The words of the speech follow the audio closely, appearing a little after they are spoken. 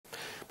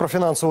Про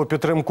фінансову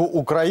підтримку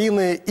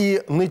України і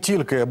не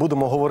тільки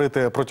будемо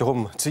говорити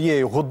протягом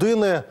цієї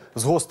години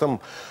з гостем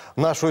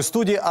нашої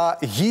студії, а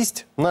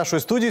гість нашої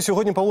студії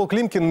сьогодні Павло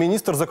Клімкін,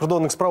 міністр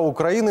закордонних справ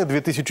України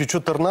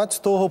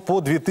 2014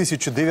 по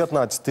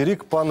 2019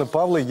 рік. Пане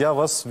Павле, я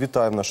вас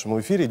вітаю в нашому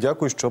ефірі.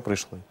 Дякую, що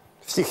прийшли.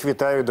 Всіх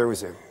вітаю,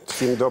 друзі.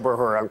 Всім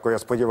доброго ранку. Я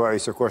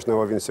сподіваюся, у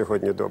кожного він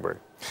сьогодні добрий.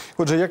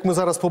 Отже, як ми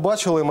зараз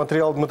побачили,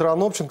 матеріал Дмитра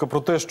Анопченка про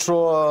те,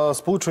 що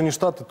Сполучені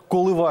Штати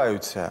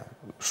коливаються,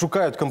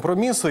 шукають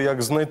компроміси,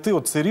 як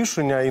знайти це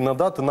рішення і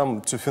надати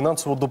нам цю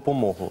фінансову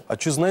допомогу. А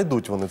чи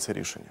знайдуть вони це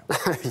рішення?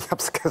 Я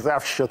б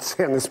сказав, що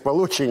це не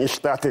Сполучені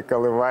Штати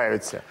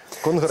коливаються.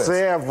 Конгрес.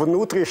 Це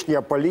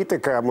внутрішня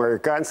політика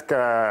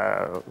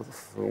американська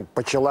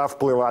почала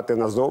впливати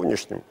на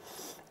зовнішню.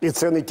 І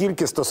це не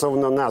тільки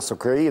стосовно нас,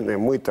 України,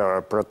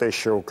 ми-то про те,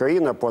 що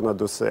Україна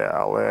понад усе,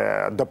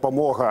 але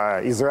допомога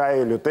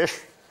Ізраїлю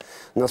теж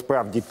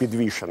насправді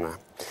підвішена.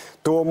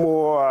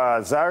 Тому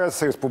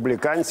зараз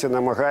республіканці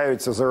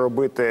намагаються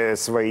заробити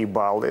свої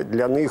бали.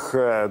 Для них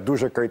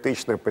дуже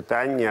критичне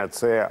питання –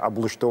 це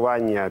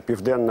облаштування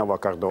південного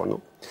кордону.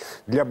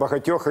 Для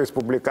багатьох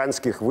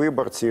республіканських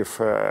виборців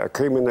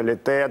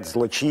криміналітет,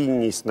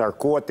 злочинність,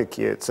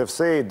 наркотики – це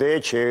все йде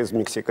через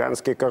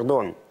мексиканський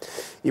кордон.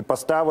 І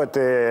поставити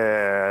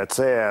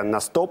це на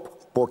стоп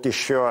поки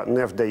що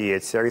не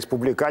вдається.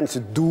 Республіканці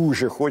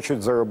дуже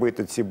хочуть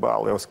заробити ці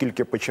бали,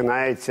 оскільки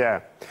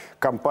починається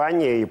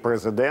кампанія і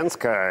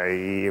президентська,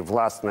 і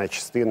власна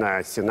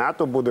частина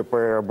Сенату буде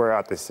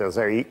переобиратися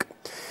за рік.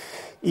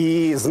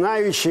 І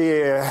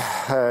знаючи,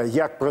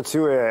 як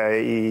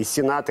працює і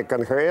Сенат, і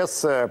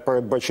Конгрес,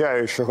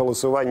 передбачаю, що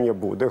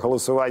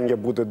голосування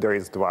буде до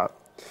Різдва.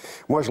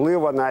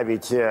 Можливо,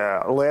 навіть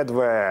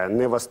ледве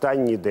не в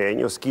останній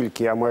день,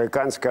 оскільки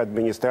американська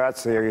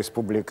адміністрація і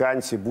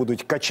республіканці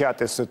будуть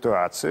качати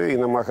ситуацію і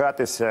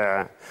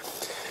намагатися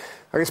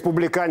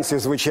республіканці,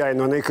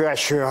 звичайно,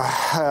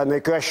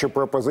 найкращу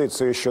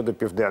пропозицію щодо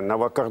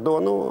південного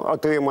кордону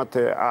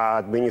отримати, а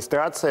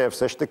адміністрація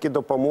все ж таки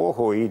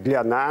допомогу і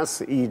для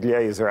нас, і для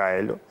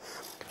Ізраїлю.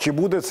 Чи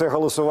буде це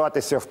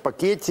голосуватися в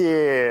пакеті?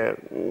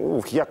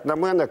 Як на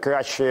мене,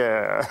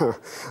 краще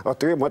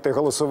отримати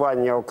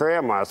голосування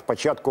окремо.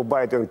 Спочатку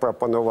Байден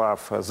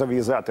пропонував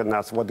зав'язати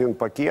нас в один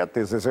пакет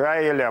із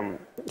Ізраїлем,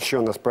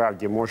 що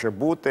насправді може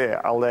бути,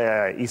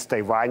 але і з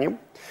Тайванем.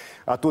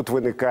 А тут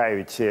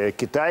виникають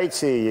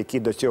китайці, які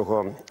до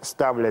цього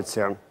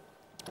ставляться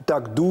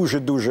так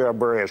дуже-дуже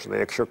обережно,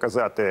 якщо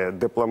казати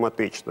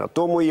дипломатично.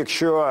 Тому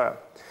якщо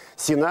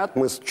Сенат,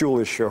 ми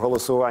чули, що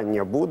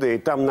голосування буде, і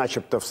там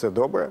начебто все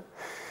добре.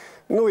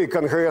 Ну і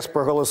Конгрес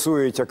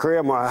проголосують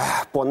окремо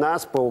по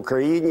нас, по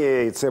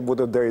Україні, і це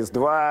буде до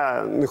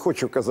Різдва. Не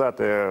хочу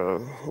казати,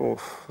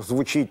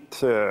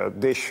 звучить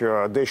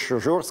дещо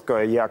жорстко,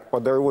 як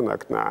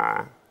подарунок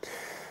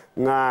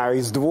на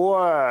Різдво,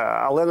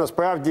 але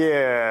насправді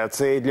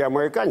це і для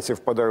американців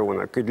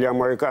подарунок, і для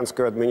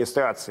американської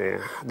адміністрації.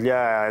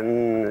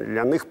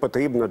 Для них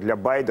потрібна, для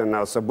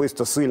Байдена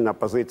особисто сильна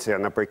позиція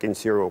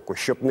наприкінці року,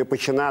 щоб не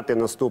починати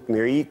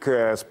наступний рік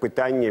з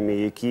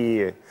питаннями,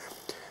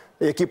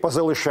 які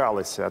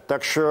позалишалися.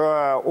 Так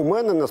що у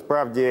мене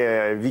насправді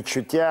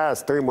відчуття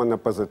стримано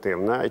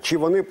позитивне. Чи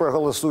вони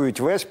проголосують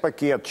весь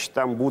пакет, чи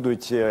там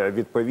будуть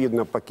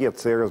відповідно пакет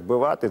цей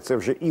розбивати, це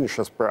вже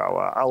інша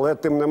справа. Але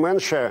тим не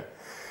менше,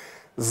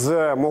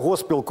 з мого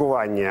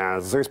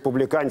спілкування з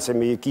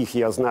республіканцями, яких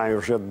я знаю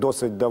вже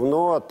досить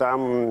давно,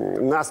 там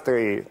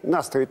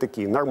настрій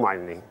такий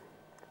нормальний.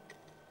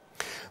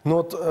 Ну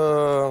от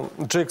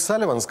Джейк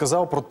Саліван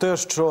сказав про те,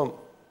 що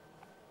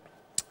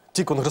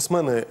ті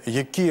конгресмени,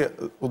 які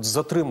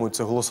затримують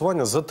це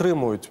голосування,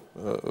 затримують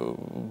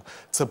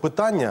це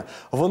питання,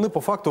 вони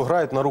по факту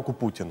грають на руку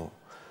Путіну.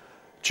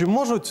 Чи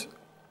можуть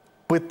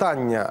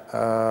питання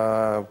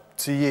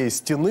цієї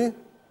стіни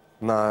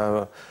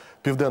на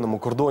південному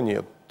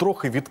кордоні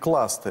трохи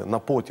відкласти на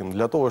потім,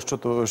 для того,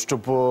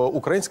 щоб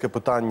українське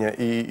питання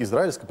і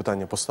ізраїльське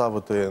питання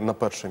поставити на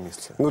перше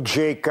місце? Ну,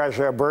 Джейк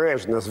каже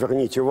обережно,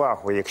 зверніть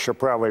увагу, якщо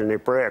правильний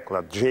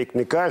переклад. Джейк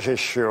не каже,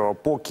 що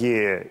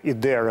поки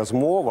йде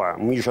розмова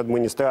між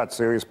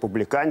адміністрацією і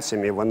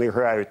республіканцями, вони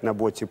грають на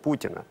боці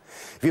Путіна.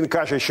 Він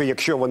каже, що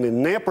якщо вони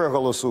не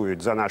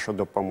проголосують за нашу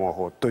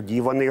допомогу,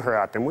 тоді вони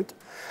гратимуть.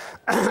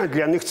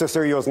 Для них це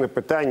серйозне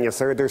питання.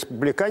 Серед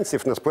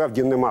республіканців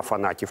насправді нема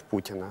фанатів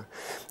Путіна.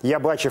 Я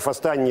бачив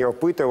останні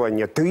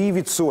опитування,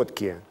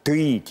 3%,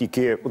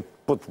 тільки,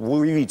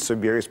 уявіть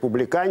собі,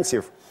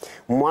 республіканців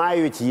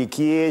мають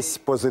якесь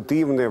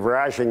позитивне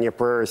враження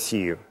про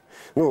Росію.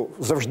 Ну,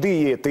 завжди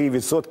є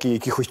 3%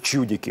 якихось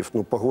чудиків,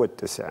 ну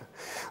погодьтеся.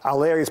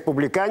 Але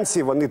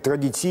республіканці, вони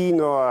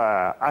традиційно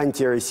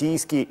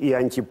антиросійські і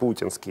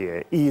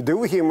антипутінські. І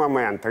другий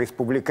момент,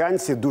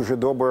 республіканці дуже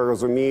добре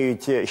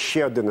розуміють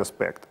ще один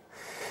аспект.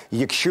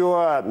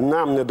 Якщо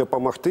нам не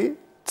допомогти,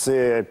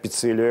 це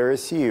підсилює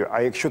Росію.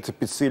 А якщо це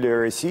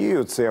підсилює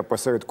Росію, це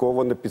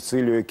опосередковано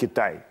підсилює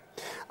Китай.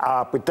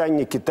 А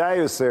питання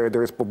Китаю серед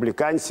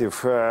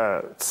республіканців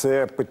 –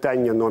 це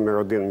питання номер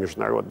один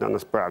міжнародне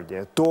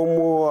насправді.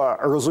 Тому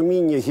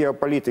розуміння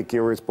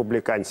геополітики у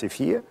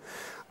республіканців є,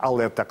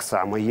 але так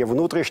само є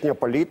внутрішня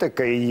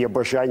політика і є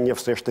бажання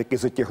все ж таки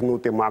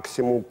затягнути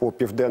максимум по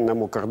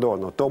південному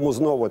кордону. Тому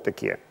знову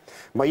таки,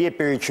 моє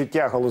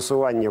передчуття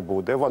голосування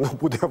буде, воно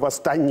буде в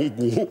останні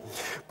дні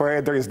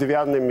перед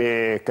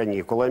різдвяними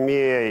канікулами.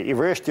 І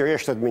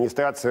врешті-решт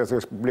адміністрація з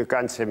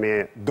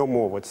республіканцями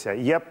домовиться.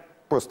 Я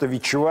просто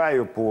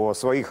відчуваю по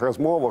своїх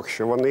розмовах,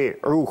 що вони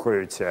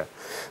рухаються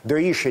до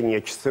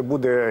рішення. Чи це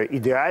буде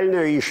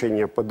ідеальне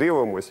рішення,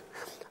 подивимось.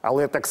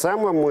 Але так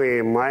само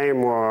ми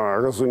маємо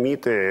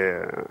розуміти,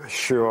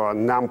 що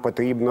нам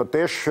потрібно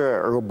теж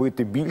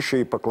робити більше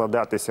і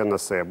покладатися на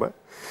себе.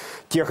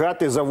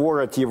 Тягати за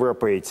ворот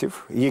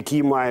європейців,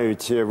 які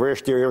мають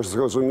врешті-решт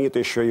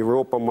зрозуміти, що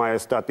Європа має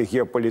стати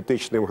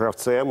геополітичним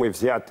гравцем і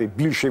взяти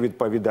більше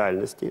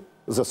відповідальності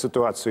за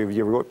ситуацію в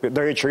Європі.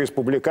 До речі,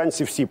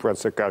 республіканці всі про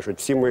це кажуть,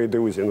 всі мої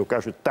друзі.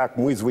 Кажуть, так,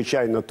 ми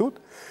звичайно тут,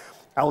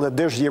 але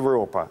де ж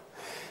Європа?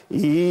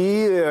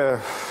 І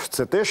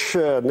це теж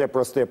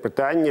непросте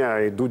питання,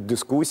 йдуть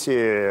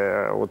дискусії.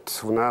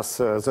 От в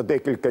нас за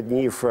декілька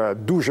днів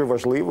дуже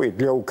важливий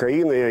для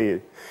України,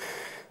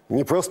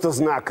 не просто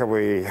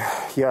знаковий,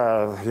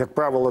 я, як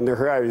правило, не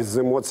граюсь з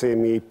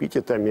емоціями і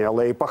епітетами,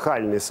 але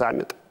епохальний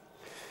саміт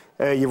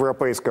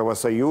Європейського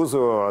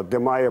Союзу, де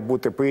має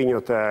бути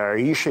прийнято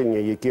рішення,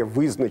 яке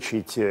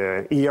визначить,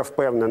 і я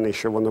впевнений,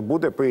 що воно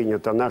буде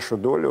прийнято, нашу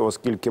долю,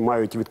 оскільки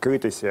мають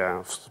відкритися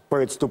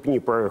передступні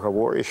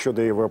переговори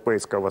щодо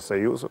Європейського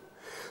Союзу.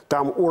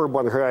 Там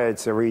Орбан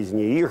грається в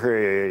різні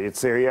ігри, і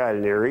це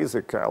реальний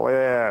ризик,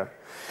 але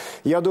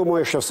я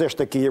думаю, що все ж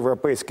таки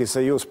Європейський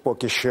Союз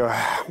поки що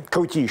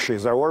крутіший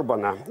за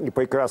Орбана і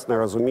прекрасно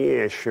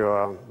розуміє,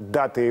 що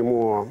дати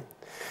йому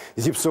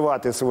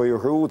зіпсувати свою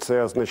гру,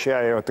 це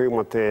означає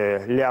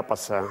отримати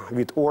ляпаса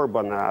від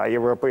Орбана, а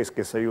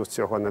Європейський Союз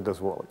цього не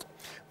дозволить.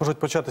 Можуть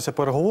початися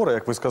переговори,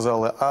 як ви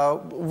сказали, а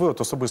ви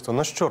от особисто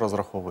на що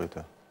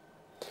розраховуєте?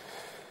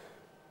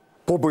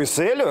 По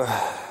Брюсселю?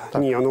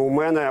 Так. Ні,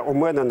 у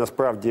мене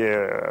насправді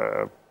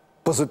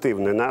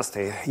позитивний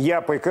настрій.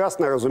 Я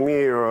прекрасно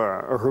розумію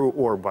гру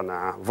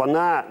Орбана.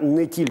 Вона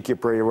не тільки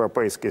про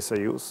Європейський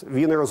Союз.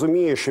 Він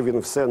розуміє, що він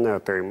все не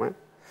отримає.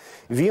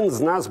 Він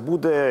з нас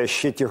буде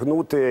ще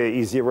тягнути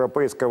із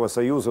Європейського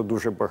Союзу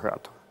дуже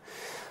багато.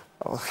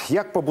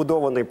 Як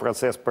побудований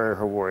процес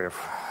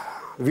переговорів?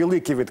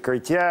 Велике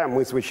відкриття,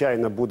 ми,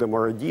 звичайно,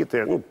 будемо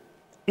радіти.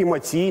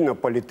 Емоційно,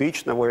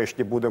 політично,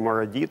 врешті, будемо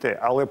радіти.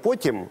 Але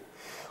потім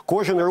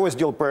кожен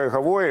розділ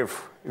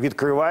переговорів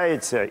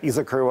відкривається і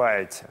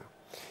закривається.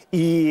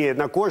 І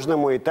на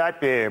кожному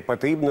етапі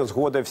потрібна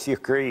згода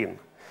всіх країн.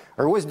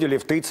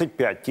 Розділів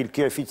 35,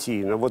 тільки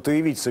офіційно. От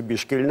уявіть собі,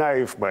 шкільна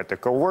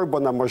арифметика. У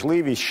Орбана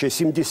можливість ще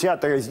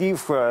 70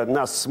 разів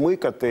нас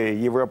смикати,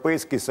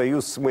 Європейський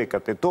Союз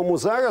смикати. Тому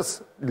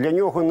зараз для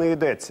нього не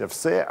йдеться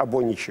все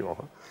або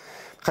нічого.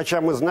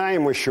 Хоча ми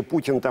знаємо, що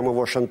Путін там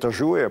його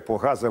шантажує по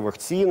газових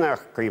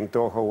цінах, крім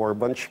того,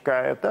 Орбан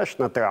чекає теж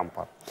на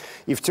Трампа.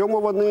 І в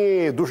цьому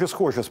вони дуже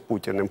схожі з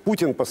Путіним.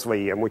 Путін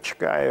по-своєму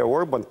чекає,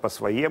 Орбан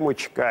по-своєму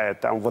чекає,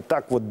 там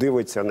отак от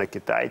дивиться на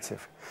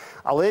китайців.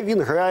 Але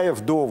він грає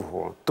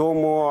вдовго,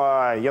 тому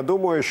я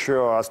думаю,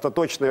 що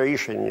остаточне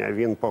рішення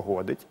він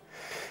погодить.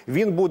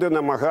 Він буде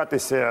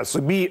намагатися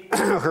собі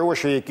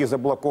гроші, які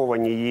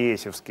заблоковані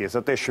єсівські,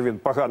 за те, що він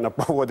погано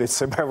поводить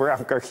себе в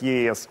рамках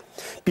ЄС,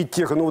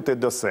 підтягнути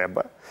до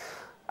себе.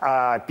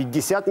 А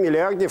 50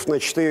 мільярдів на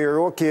 4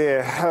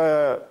 роки,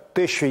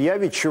 те, що я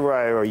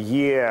відчуваю,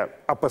 є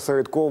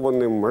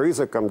опосередкованим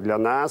ризиком для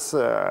нас.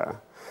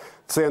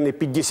 Це не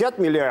 50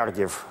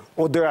 мільярдів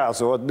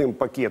одразу одним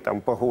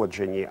пакетом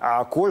погоджені,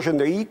 а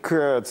кожен рік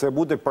це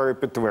буде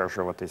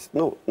перепідтверджуватись.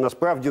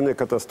 Насправді не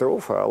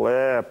катастрофа,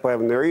 але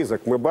певний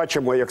ризик. Ми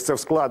бачимо, як це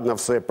складно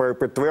все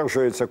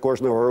перепідтверджується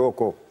кожного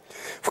року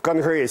в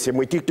Конгресі.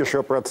 Ми тільки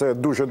що про це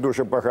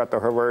дуже-дуже багато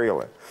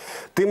говорили.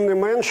 Тим не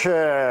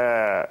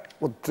менше,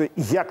 от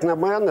як на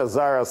мене,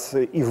 зараз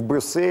і в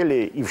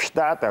Брюсселі, і в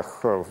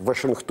Штатах, в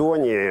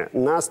Вашингтоні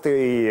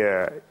настрій,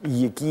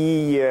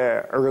 який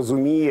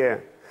розуміє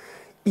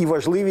і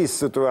важливість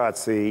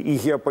ситуації, і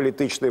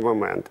геополітичний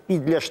момент. І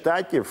для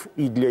Штатів,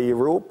 і для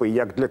Європи,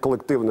 як для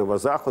колективного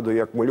Заходу,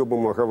 як ми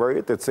любимо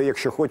говорити, це,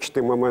 якщо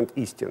хочете, момент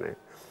істини.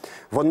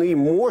 Вони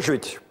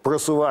можуть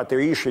просувати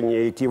рішення,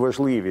 які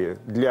важливі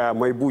для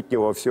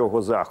майбутнього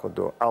всього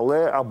Заходу,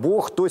 але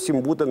або хтось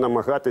їм буде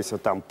намагатися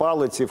там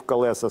палиці в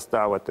колеса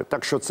ставити.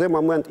 Так що це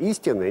момент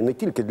істини, і не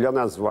тільки для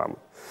нас з вами.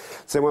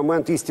 Це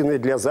момент істини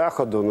для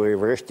Заходу, і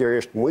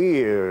врешті-решт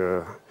ми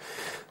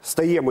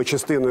стаємо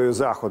частиною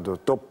Заходу.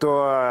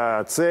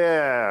 Тобто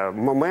це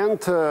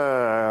момент,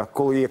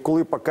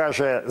 коли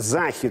покаже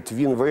Захід,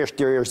 він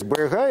врешті-решт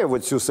зберігає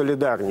оцю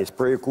солідарність,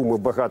 про яку ми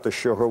багато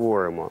що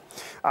говоримо,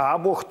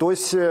 або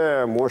хтось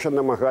може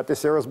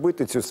намагатися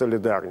розбити цю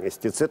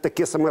солідарність. І це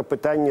таке саме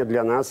питання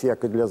для нас,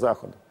 як і для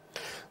Заходу.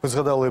 Ви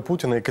згадали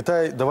Путіна і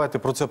Китай. Давайте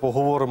про це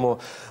поговоримо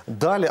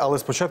далі, але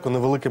спочатку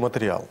невеликий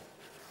матеріал.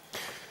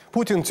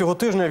 Путін цього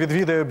тижня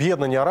відвідає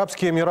Об'єднані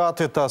Арабські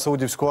Емірати та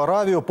Саудівську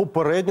Аравію.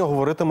 Попередньо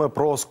говоритиме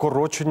про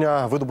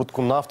скорочення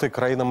видобутку нафти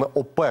країнами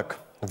ОПЕК.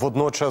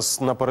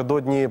 Водночас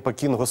напередодні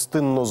Пекін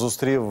гостинно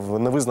зустрів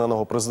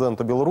невизнаного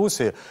президента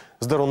Білорусі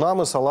з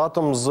дерунами,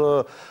 салатом,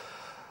 з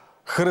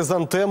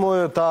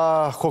хризантемою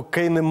та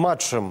хокейним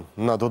матчем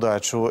на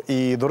додачу.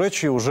 І, до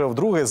речі, уже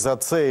вдруге за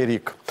цей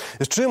рік.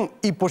 З чим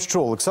і по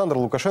що Олександр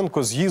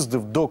Лукашенко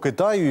з'їздив до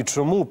Китаю і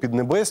чому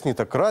піднебесні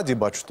так раді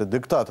бачити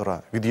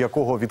диктатора, від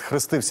якого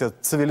відхрестився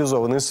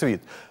цивілізований світ,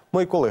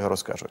 мої колеги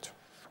розкажуть.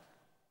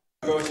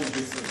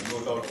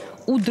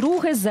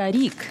 Удруге за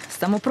рік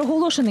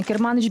самопроголошений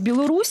керманич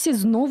Білорусі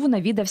знову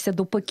навідався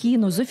до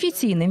Пекіну з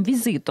офіційним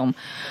візитом.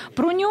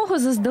 Про нього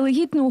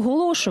заздалегідь не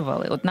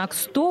оголошували. Однак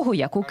з того,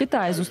 як у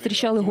Китаї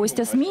зустрічали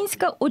гостя з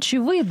Мінська,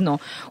 очевидно,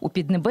 у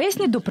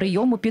Піднебесні до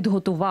прийому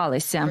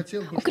підготувалися.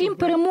 Окрім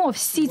перемов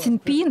з Сі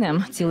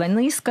Цзіньпінем, ціла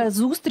низка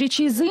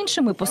зустрічей з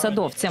іншими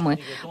посадовцями,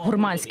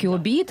 гурманський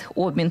обід,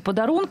 обмін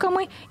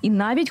подарунками і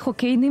навіть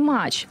хокейний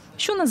матч,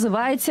 що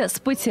називається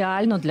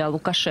спеціально для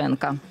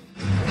Лукашенка.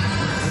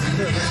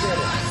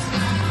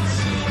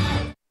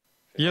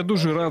 Я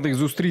дуже радий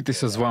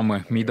зустрітися з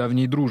вами, мій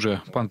давній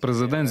друже. Пан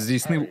президент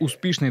здійснив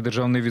успішний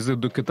державний візит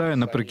до Китаю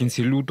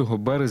наприкінці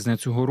лютого-березня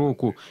цього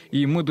року.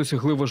 І ми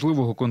досягли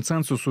важливого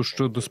консенсусу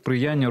щодо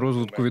сприяння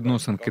розвитку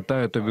відносин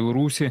Китаю та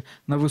Білорусі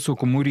на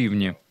високому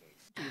рівні.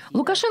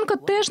 Лукашенко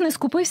теж не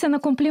скупився на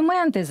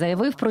компліменти,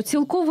 заявив про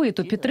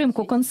цілковиту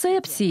підтримку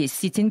концепції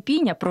Сі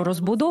Цзіньпіня про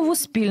розбудову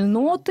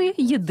спільноти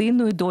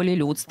єдиної долі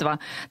людства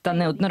та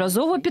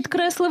неодноразово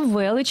підкреслив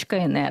велич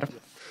КНР.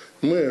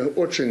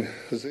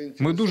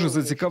 Ми дуже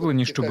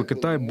зацікавлені, щоб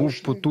Китай був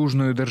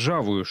потужною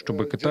державою,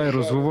 щоб Китай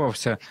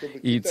розвивався.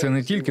 І це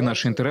не тільки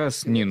наш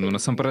інтерес,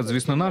 насамперед,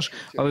 звісно, наш,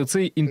 але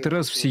це й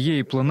інтерес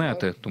всієї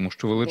планети, тому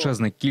що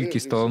величезна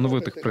кількість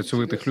талановитих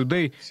працьовитих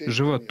людей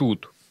живе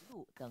тут.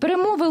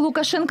 Перемови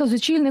Лукашенка з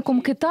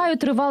очільником Китаю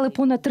тривали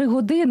понад 3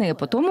 години.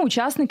 Потім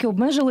учасники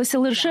обмежилися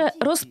лише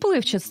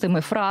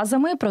розпливчастими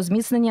фразами про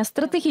зміцнення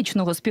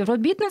стратегічного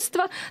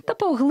співробітництва та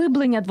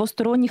поглиблення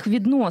двосторонніх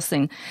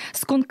відносин.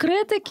 З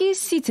конкретики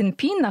Сі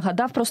Цзіньпін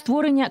нагадав про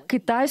створення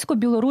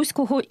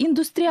китайсько-білоруського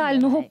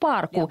індустріального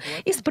парку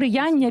і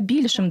сприяння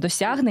більшим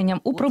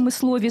досягненням у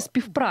промисловій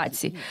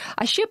співпраці.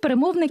 А ще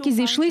перемовники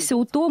зійшлися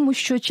у тому,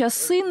 що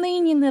часи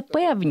нині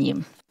непевні.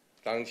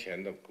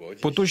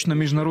 Поточна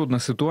міжнародна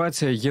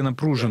ситуація є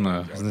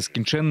напруженою, з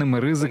нескінченними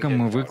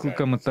ризиками,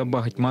 викликами та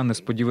багатьма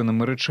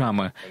несподіваними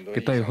речами.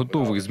 Китай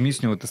готовий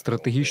зміцнювати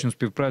стратегічну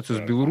співпрацю з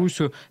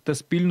Білоруссю та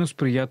спільно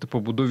сприяти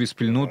побудові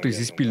спільноти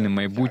зі спільним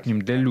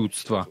майбутнім для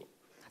людства.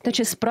 Та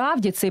чи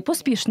справді цей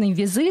поспішний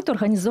візит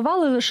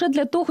організували лише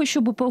для того,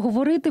 щоб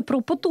поговорити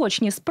про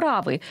поточні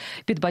справи,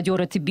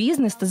 підбадьорити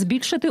бізнес та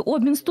збільшити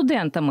обмін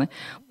студентами?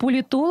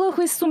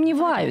 Політологи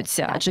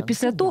сумніваються, адже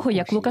після того,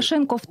 як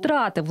Лукашенко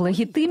втратив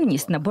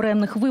легітимність на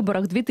буремних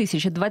виборах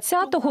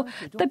 2020-го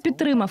та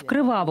підтримав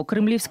криваву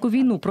кремлівську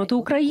війну проти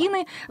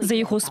України, за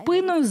його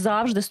спиною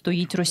завжди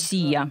стоїть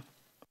Росія.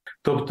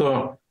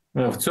 Тобто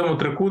в цьому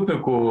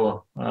трикутнику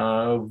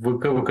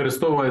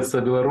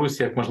використовується Білорусь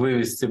як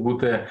можливість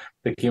бути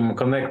таким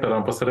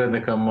конектором,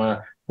 посередником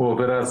у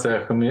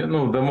операціях,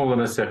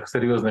 домовленостях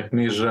серйозних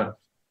між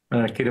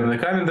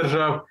керівниками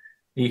держав,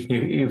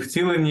 їхніх і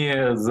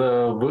втілені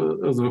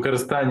з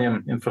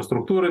використанням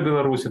інфраструктури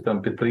Білорусі,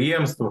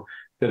 підприємств,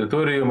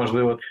 території,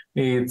 можливо.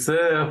 І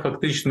це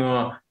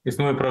фактично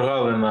існує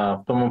прогалина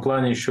в тому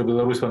плані, що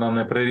Білорусь вона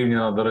не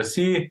прирівняна до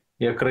Росії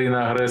як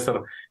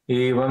країна-агресор,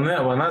 і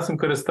вона цим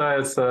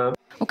користається.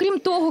 Окрім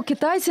того,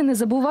 китайці не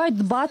забувають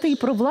дбати і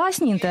про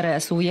власні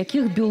інтереси, у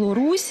яких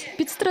Білорусь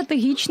під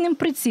стратегічним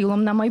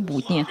прицілом на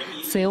майбутнє.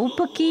 Це у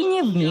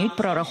Пекіні вміють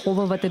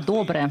прораховувати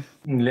добре.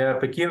 Для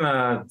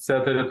Пекіна ця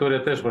територія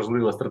теж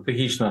важлива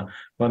стратегічно.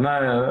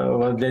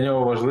 Вона для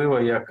нього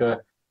важлива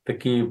як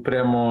такий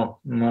прямо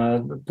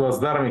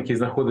плацдарм, який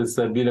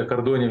знаходиться біля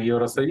кордонів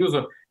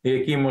Євросоюзу і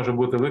який може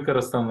бути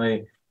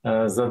використаний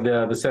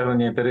для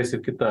досягнення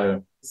інтересів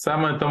Китаю.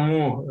 Саме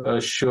тому,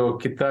 що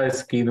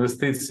китайські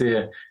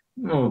інвестиції,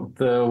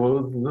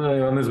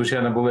 вони,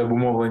 звичайно, були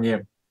обумовлені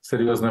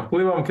серйозним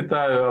впливом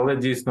Китаю, але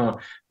дійсно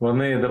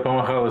вони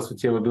допомагали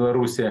суттєво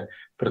Білорусі,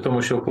 при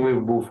тому, що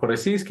вплив був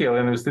російський, але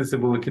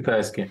інвестиції були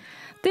китайські.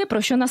 Те,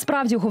 про що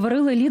насправді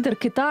говорили лідер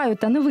Китаю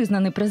та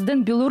невизнаний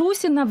президент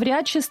Білорусі,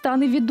 навряд чи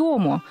стане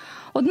відомо.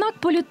 Однак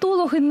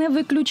політологи не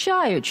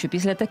виключають, що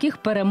після таких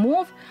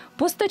перемов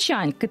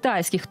постачань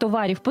китайських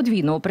товарів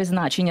подвійного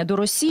призначення до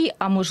Росії,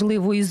 а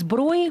можливо і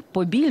зброї,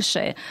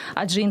 побільшає.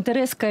 Адже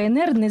інтерес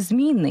КНР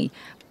незмінний.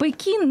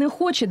 Пекін не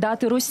хоче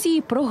дати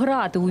Росії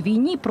програти у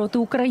війні проти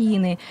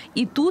України.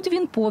 І тут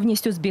він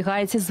повністю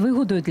збігається з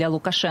вигодою для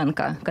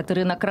Лукашенка.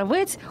 Катерина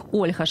Кравець,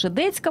 Ольга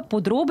Жидецька,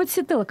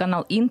 Подробиці,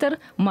 телеканал Інтер,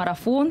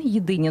 Марафон,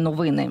 Єдині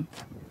новини.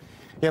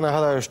 Я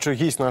нагадаю, що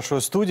гість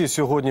нашої студії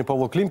сьогодні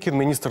Павло Клімкін,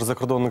 міністр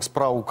закордонних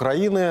справ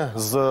України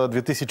з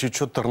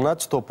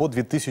 2014 по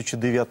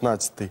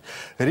 2019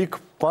 рік.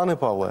 Пане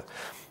Павле,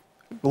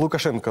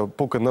 Лукашенка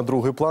поки на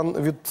другий план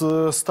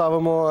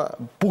відставимо.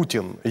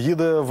 Путін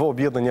їде в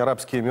Об'єднані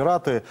Арабські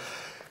Емірати.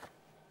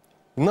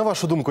 На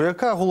вашу думку,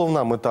 яка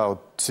головна мета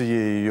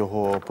цієї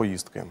його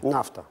поїздки?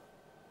 Нафта.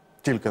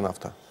 Тільки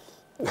нафта?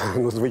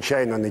 Ну,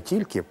 звичайно, не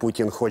тільки.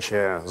 Путін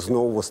хоче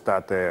знову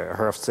стати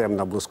гравцем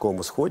на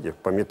Близькому Сході.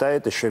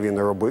 Пам'ятаєте, що він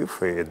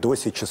робив і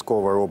досі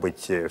частково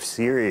робить в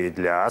Сирії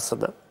для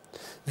Асада?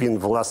 Він,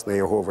 власне,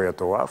 його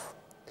врятував.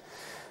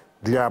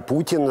 Для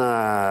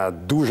Путіна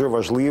дуже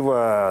важливо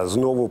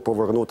знову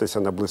повернутися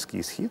на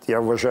Близький Схід. Я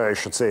вважаю,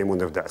 що це йому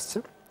не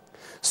вдасться.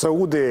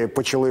 Сауди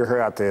почали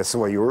грати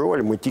свою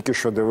роль. Ми тільки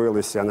що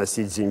дивилися на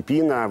Сі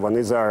Цзіньпіна.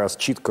 Вони зараз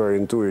чітко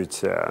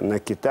орієнтуються на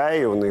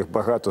Китай. У них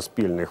багато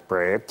спільних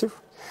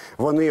проєктів.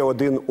 Вони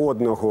один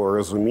одного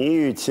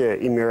розуміють.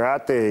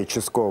 Емірати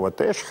частково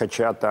теж,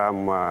 хоча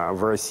там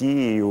в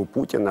Росії і у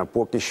Путіна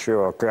поки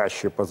що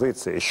кращі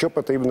позиції. Що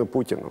потрібно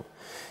Путіну?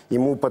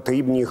 Йому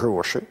потрібні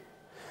гроші.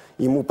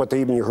 Йому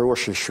потрібні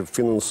гроші, щоб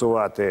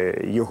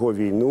фінансувати його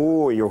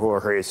війну, його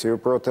агресію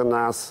проти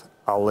нас.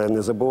 Але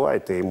не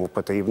забувайте, йому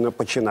потрібно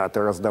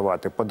починати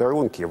роздавати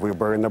подарунки.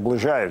 Вибори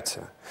наближаються.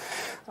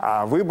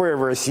 А вибори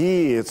в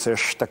Росії – це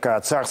ж така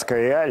царська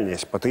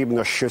реальність.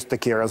 Потрібно щось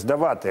таке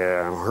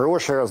роздавати,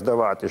 гроші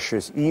роздавати,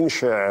 щось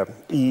інше.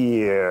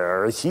 І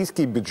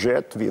російський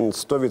бюджет, він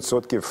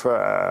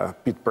 100%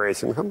 під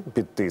пресингом,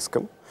 під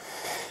тиском.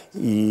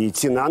 І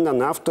ціна на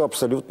нафту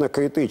абсолютно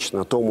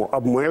критична. Тому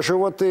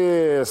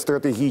обмежувати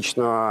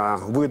стратегічно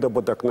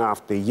видобуток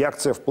нафти, як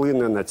це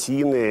вплине на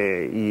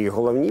ціни. І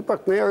головні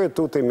партнери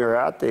тут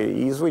Емірати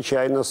і,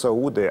 звичайно,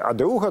 Сауди. А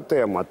друга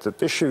тема – це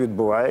те, що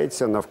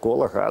відбувається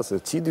навколо Гази.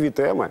 Ці дві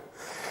теми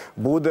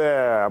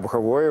буде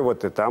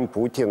обговорювати там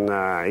Путін.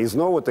 І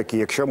знову-таки,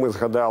 якщо ми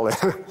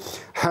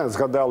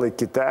згадали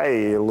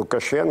Китай і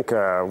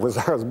Лукашенка, ви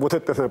зараз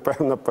будете,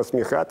 напевно,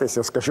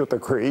 посміхатися, скажу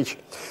таку річ.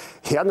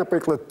 Я,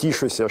 наприклад,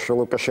 тішуся, що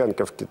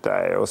Лукашенко в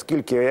Китаї,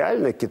 оскільки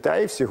реально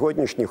Китай в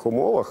сьогоднішніх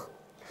умовах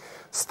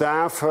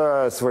став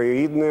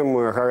своєрідним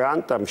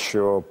гарантом,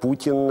 що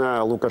Путін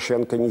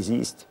Лукашенка не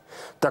з'їсть.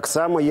 Так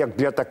само, як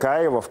для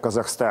Токаєва в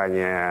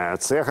Казахстані.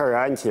 Це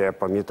гарантія.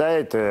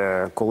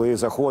 Пам'ятаєте, коли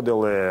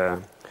заходили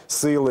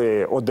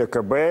сили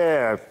ОДКБ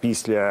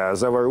після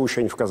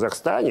заворушень в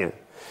Казахстані,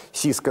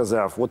 Сі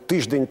сказав, от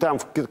тиждень там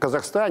в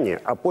Казахстані,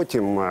 а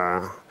потім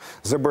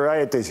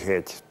забираєтесь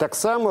геть. Так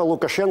само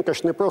Лукашенко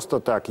ж не просто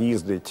так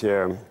їздить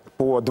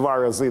по 2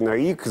 рази на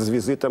рік з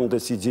візитом до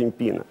Сі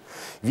Цзіньпіна.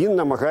 Він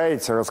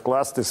намагається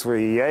розкласти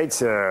свої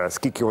яйця,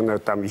 скільки вони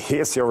там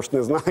є, я вже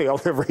не знаю,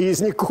 але в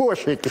різні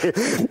кошики.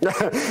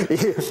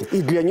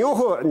 І для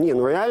нього,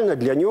 реально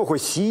для нього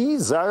Сі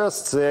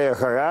зараз це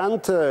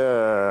гарант,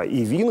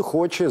 і він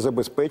хоче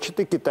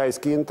забезпечити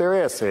китайські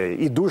інтереси.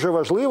 І дуже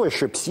важливо,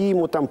 щоб Сі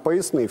йому там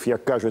пояснив,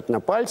 як кажуть на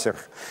пальцях,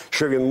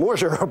 що він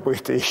може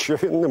робити і що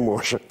він не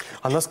може.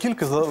 А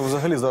наскільки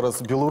взагалі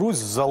зараз Білорусь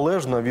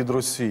залежна від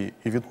Росії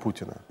і від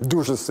Путіна?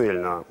 Дуже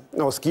сильно,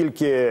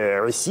 оскільки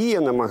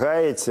Росія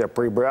намагається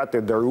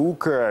прибрати до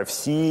рук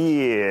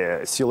всі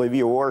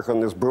силові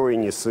органи,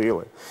 збройні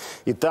сили.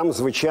 І там,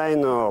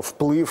 звичайно,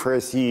 вплив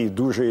Росії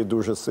дуже і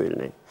дуже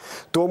сильний.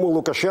 Тому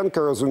Лукашенко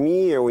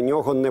розуміє, у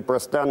нього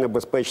непроста,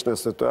 небезпечна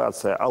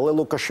ситуація. Але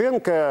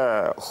Лукашенко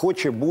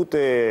хоче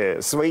бути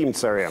своїм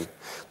царем.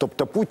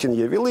 Тобто Путін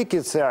є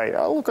великий цар,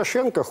 а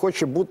Лукашенко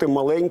хоче бути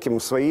маленьким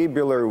в своїй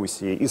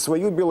Білорусі. І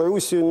свою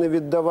Білорусію не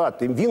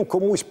віддавати. Він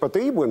комусь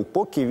потрібен,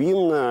 поки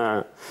він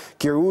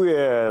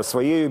керує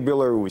своєю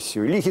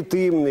Білорусією.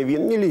 Легітимний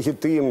він,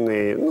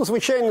 нелегітимний. Ну,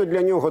 звичайно,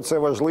 для нього це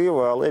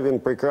важливо, але він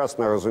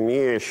прекрасно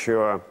розуміє,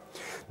 що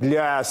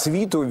для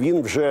світу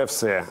він вже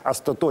все,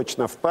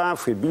 остаточно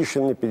впав і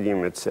більше не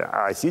підійметься.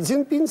 А Сі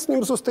Цзіньпін з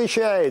ним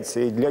зустрічається.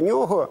 І для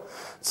нього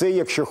це,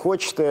 якщо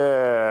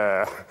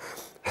хочете,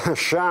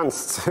 шанс,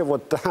 це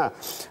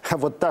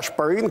от та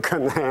шпаринка,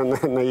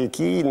 на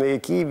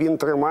якій він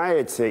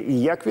тримається. І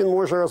як він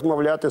може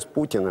розмовляти з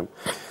Путіним.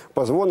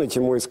 Позвонить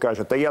йому і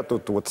скаже, та я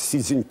тут от з Сі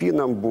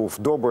Цзіньпіном був,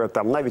 добре,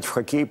 там навіть в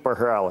хокей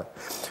пограли.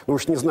 Ну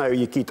ж не знаю,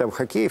 який там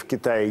хокей в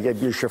Китаї, я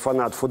більше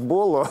фанат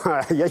футболу,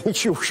 я не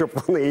чув, щоб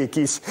вони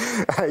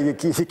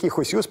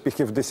якихось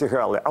успіхів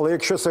досягали. Але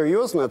якщо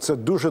серйозно, це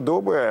дуже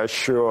добре,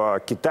 що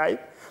Китай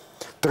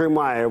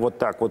тримає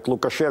от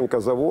Лукашенка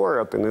за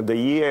ворот і не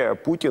дає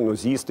Путіну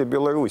з'їсти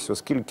Білорусь,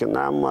 оскільки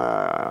нам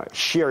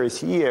ще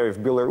Росія в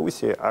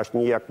Білорусі аж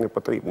ніяк не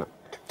потрібна.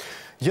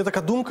 Є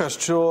така думка,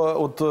 що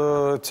от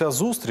ця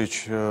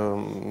зустріч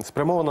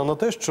спрямована на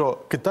те, що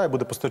Китай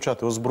буде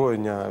постачати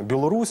озброєння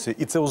Білорусі,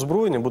 і це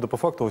озброєння буде по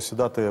факту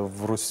осідати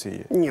в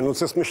Росії. Ні, ну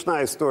це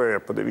смішна історія,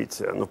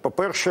 подивіться. Ну,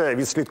 по-перше,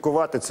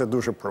 відслідкувати це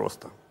дуже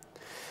просто.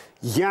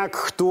 Як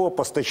хто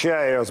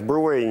постачає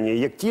озброєння,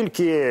 як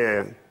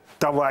тільки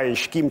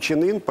товариш Кім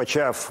Чен Ін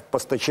почав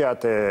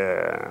постачати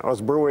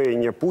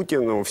озброєння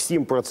Путіну,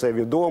 всім про це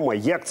відомо,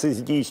 як це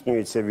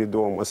здійснюється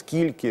відомо,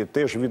 скільки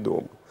теж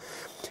відомо.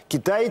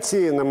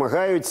 Китайці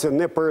намагаються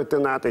не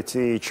перетинати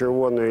цієї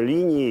червоної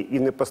лінії і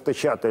не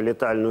постачати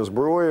літальну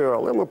зброю,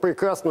 але ми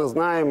прекрасно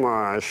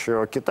знаємо,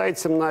 що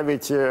китайцям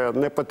навіть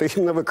не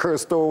потрібно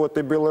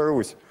використовувати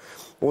Білорусь.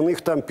 У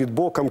них там під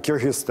боком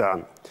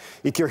Киргизстан.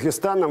 І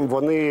Киргизстаном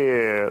вони,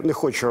 не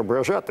хочу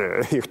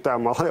ображати їх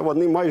там, але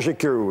вони майже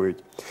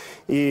керують.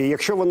 І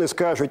якщо вони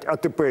скажуть, а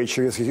тепер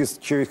через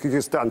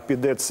Киргизстан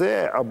піде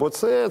це або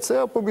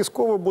це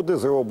обов'язково буде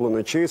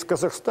зроблено. Через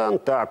Казахстан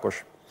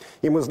також.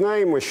 І ми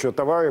знаємо, що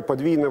товари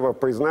подвійного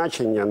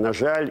призначення, на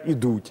жаль,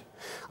 ідуть.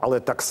 Але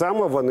так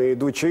само вони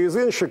йдуть через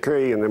інші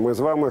країни. Ми з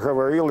вами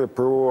говорили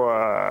про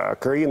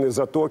країни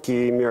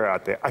Затоки і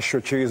Емірати. А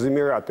що, через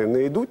Емірати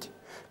не йдуть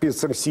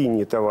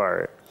підсанкційні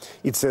товари?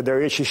 І це, до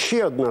речі,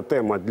 ще одна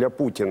тема для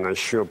Путіна,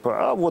 щоб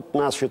от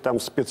наші там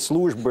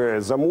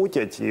спецслужби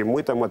замутять, і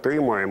ми там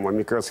отримаємо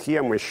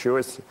мікросхеми,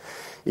 щось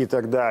і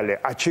так далі.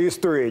 А через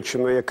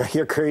Туреччину, яка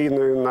є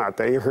країною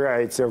НАТО і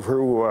грається в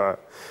гру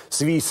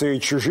свій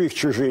серед чужих,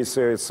 чужий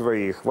серед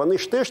своїх, вони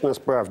ж теж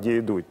насправді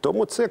йдуть.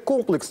 Тому це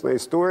комплексна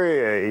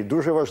історія, і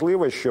дуже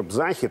важливо, щоб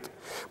Захід,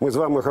 ми з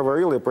вами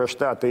говорили про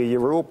Штати і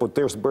Європу,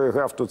 теж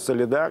зберігав тут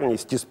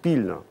солідарність і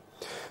спільно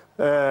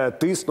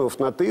тиснув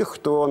на тих,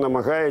 хто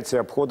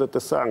намагається обходити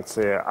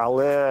санкції.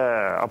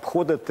 Але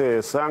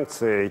обходити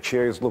санкції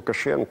через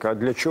Лукашенка, а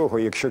для чого,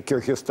 якщо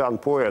Киргизстан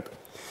поряд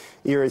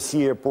і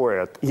Росія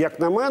поряд? Як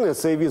на мене,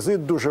 цей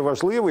візит дуже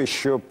важливий,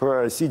 щоб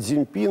Сі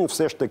Цзіньпін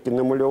все ж таки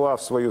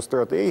намалював свою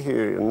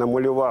стратегію,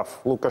 намалював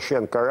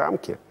Лукашенка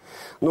рамки.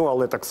 Ну,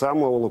 але так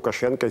само у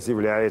Лукашенка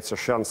з'являється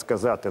шанс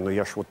сказати, ну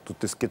я ж от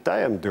тут із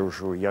Китаєм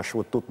держу, я ж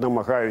от тут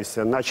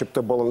намагаюся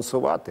начебто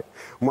балансувати.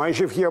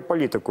 Майже в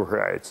геополітику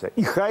грається.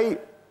 І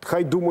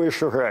хай думає,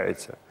 що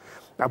грається,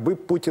 аби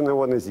Путін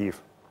його не з'їв.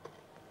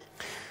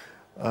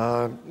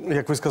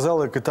 Як ви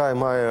сказали, Китай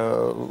має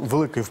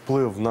великий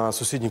вплив на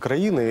сусідні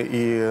країни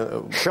і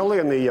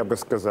шалений, я би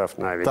сказав,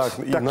 навіть.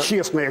 Так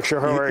чесно, якщо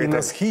говорити. І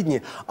на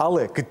східні.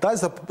 Але Китай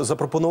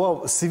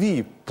запропонував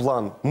свій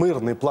план,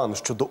 мирний план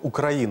щодо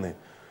України.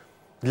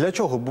 Для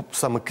чого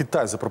саме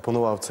Китай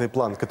запропонував цей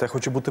план? Китай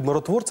хоче бути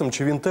миротворцем,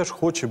 чи він теж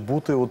хоче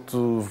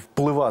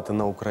впливати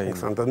на Україну?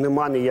 Олександр,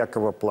 нема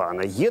ніякого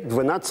плану. Є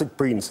 12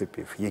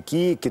 принципів,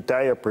 які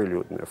Китай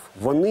оприлюднив.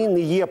 Вони не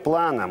є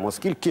планом,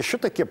 оскільки що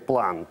таке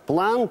план?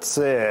 План –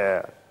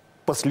 це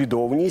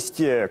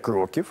послідовність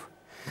кроків,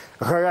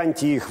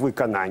 гарантії їх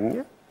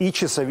виконання і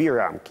часові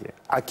рамки.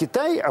 А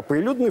Китай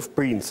оприлюднив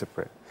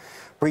принципи.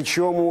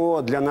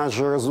 Причому для нас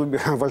же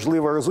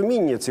важливе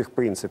розуміння цих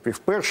принципів.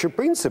 Перший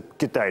принцип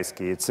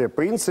китайський – це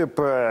принцип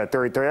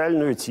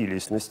територіальної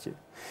цілісності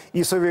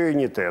і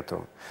суверенітету.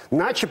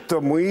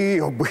 Начебто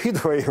ми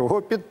обидва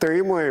його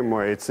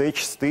підтримуємо, і це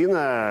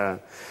частина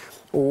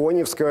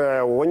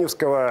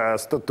ООНівського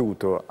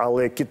статуту.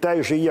 Але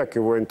Китай же як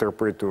його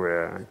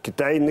інтерпретує?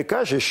 Китай не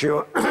каже,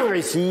 що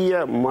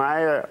Росія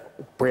має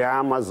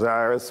прямо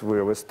зараз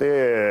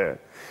вивести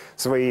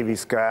свої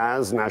війська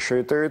з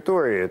нашої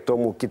території.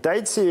 Тому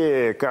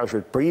китайці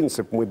кажуть,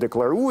 принцип ми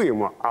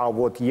декларуємо, а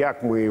от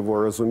як ми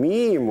його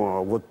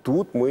розуміємо, от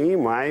тут ми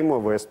маємо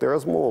вести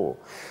розмову.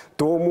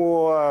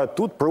 Тому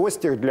тут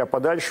простір для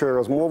подальшої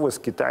розмови з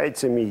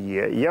китайцями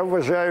є. Я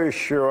вважаю,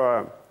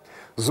 що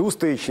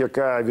зустріч,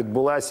 яка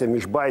відбулася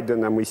між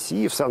Байденом і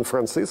Сі в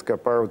Сан-Франциско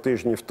пару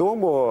тижнів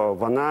тому,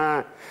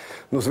 вона,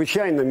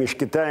 звичайно, між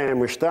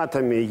Китаєм і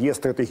Штатами є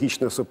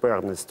стратегічне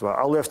суперництво.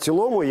 Але в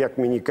цілому, як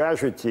мені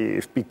кажуть, і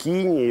в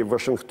Пекіні, і в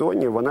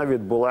Вашингтоні вона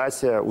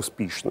відбулася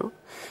успішно.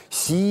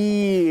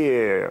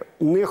 Сі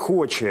не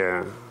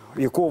хоче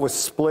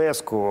якогось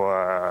сплеску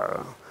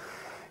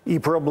і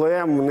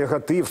проблем,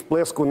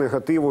 сплеску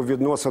негативу в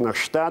відносинах з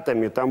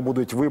Штатами. Там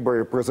будуть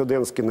вибори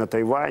президентські на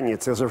Тайвані.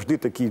 Це завжди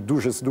такий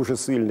дуже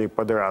сильний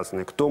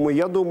подразник. Тому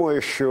я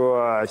думаю,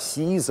 що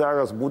Сі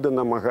зараз буде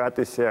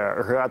намагатися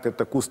грати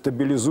таку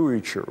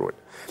стабілізуючу роль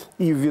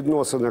і в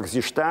відносинах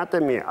зі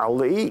Штатами,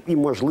 але і,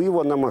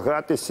 можливо,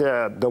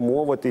 намагатися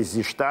домовитись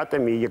зі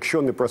Штатами,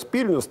 якщо не про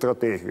спільну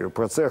стратегію,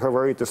 про це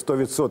говорити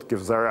 100%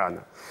 зарано,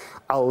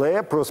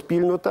 але про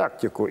спільну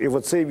тактику. І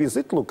оцей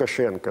візит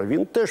Лукашенка,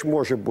 він теж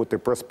може бути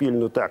про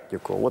спільну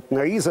тактику. От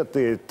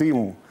нарізати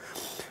тим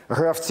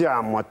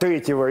гравцям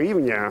 3-го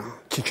рівня,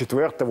 чи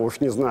 4-го, ж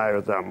не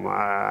знаю, там,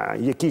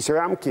 якісь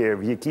рамки,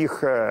 в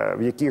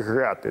яких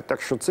грати.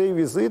 Так що цей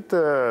візит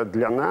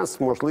для нас,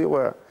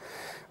 можливо,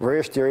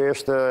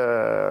 врешті-решт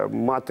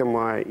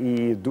матиме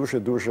і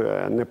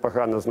дуже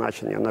непогане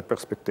значення на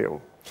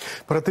перспективу.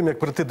 Перед тим, як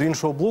перейти до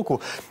іншого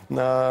блоку,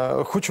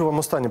 хочу вам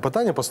останнє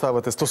питання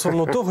поставити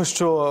стосовно того,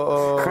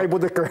 що... Хай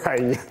буде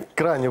крайнє.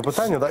 Крайнє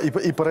питання,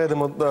 і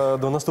перейдемо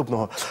до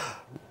наступного.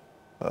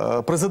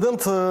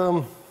 Президент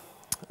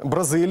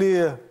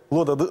Бразилії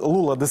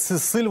Лула де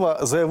Сильва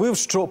заявив,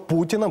 що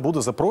Путіна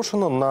буде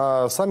запрошено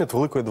на саміт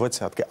Великої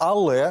Двадцятки.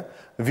 Але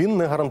він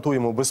не гарантує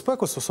йому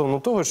безпеку стосовно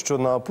того, що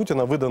на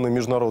Путіна виданий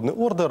міжнародний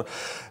ордер.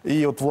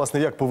 І от, власне,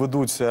 як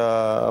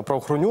поведуться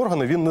правоохоронні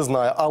органи, він не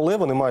знає. Але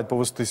вони мають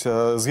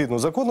повестися згідно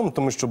з законом,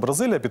 тому що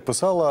Бразилія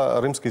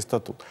підписала Римський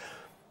статут.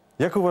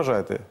 Як ви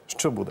вважаєте,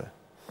 що буде?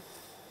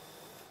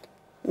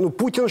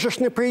 Путін же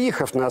ж не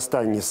приїхав на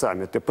останні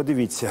саміти.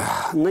 Подивіться,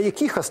 на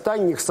яких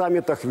останніх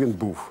самітах він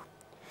був?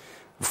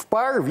 В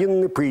пар він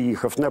не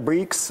приїхав на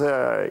БРІКС,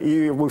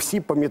 і ми всі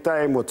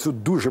пам'ятаємо цю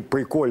дуже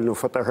прикольну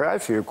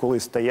фотографію, коли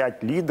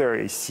стоять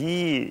лідери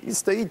Сі, і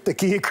стоїть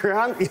такий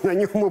екран, і на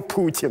ньому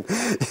Путін.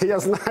 І я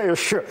знаю,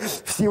 що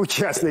всі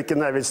учасники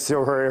навіть з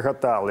цього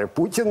реготали.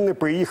 Путін не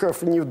приїхав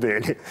ні в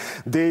Делі,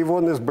 де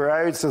його не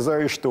збираються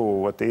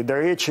заарештовувати. І, до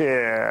речі,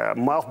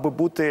 мав би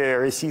бути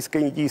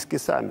російсько-індійський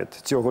саміт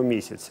цього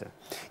місяця.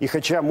 І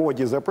хоча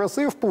Моді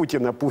запросив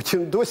Путіна,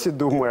 Путін досі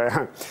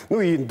думає,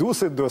 ну і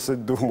індуси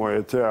досить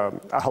думають,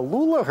 а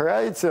Лула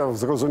грається в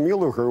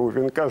зрозумілу гру.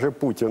 Він каже: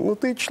 Путін, ну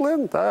ти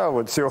член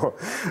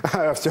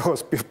цього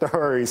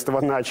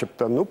співтовариства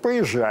начебто, ну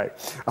приїжджай.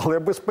 Але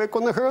безпеку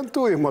не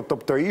гарантуємо,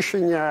 тобто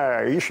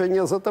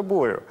рішення за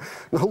тобою.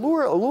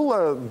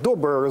 Лула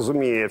добре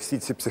розуміє всі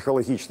ці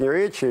психологічні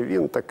речі,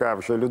 він така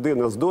вже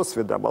людина з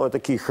досвідом, але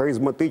такий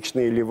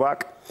харизматичний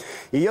лівак.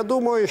 І я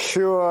думаю,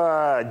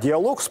 що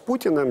діалог з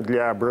Путіним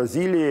для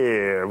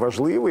Бразилії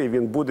важливий,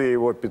 він буде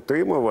його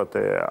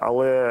підтримувати,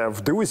 але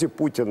в друзі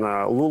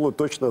Путіна Лулу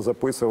точно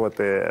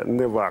записувати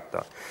не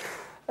варто.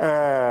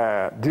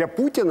 Для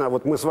Путіна,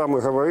 от ми з вами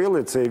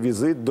говорили, цей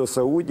візит до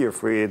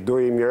Саудів і до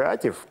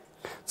Еміратів,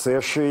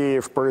 це ж і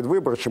в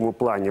передвиборчому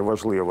плані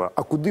важливо.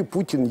 А куди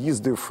Путін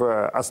їздив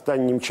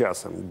останнім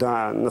часом?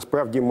 Да,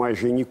 насправді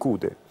майже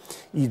нікуди.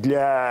 І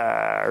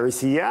для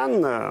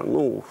росіян,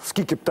 ну,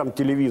 скільки б там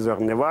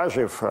телевізор не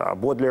важив,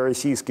 або для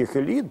російських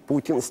еліт,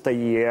 Путін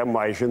стає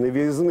майже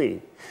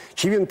невиїзний.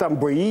 Чи він там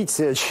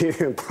боїться, чи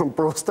він там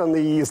просто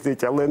не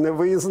їздить, але не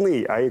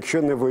виїзний. А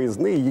якщо не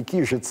виїзний,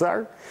 який же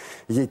цар,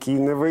 який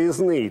не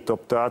виїзний?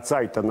 Тобто, а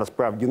цар-то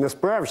насправді не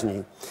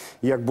справжній,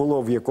 як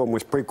було в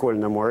якомусь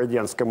прикольному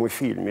радянському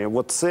фільмі.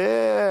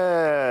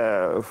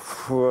 Оце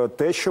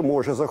те, що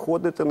може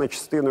заходити на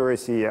частину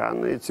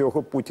росіян, і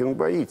цього Путін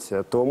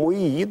боїться. Тому і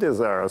їде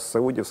зараз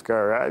Саудівська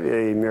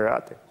Аравія і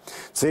Емірати.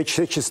 Це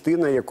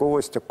частина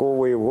якогось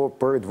такого його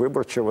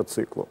передвиборчого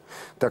циклу.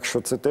 Так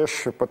що це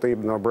теж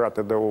потрібно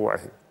брати до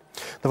уваги.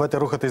 Давайте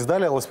рухатись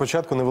далі, але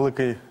спочатку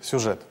невеликий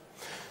сюжет.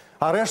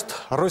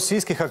 Арешт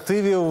російських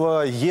активів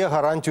є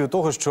гарантією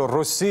того, що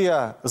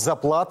Росія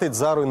заплатить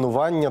за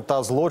руйнування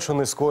та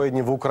злочини,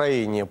 скоєні в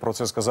Україні. Про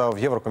це сказав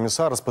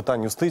єврокомісар з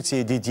питань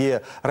юстиції Дід'є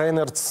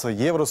Рейнердс.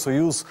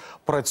 Євросоюз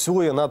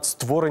працює над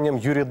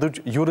створенням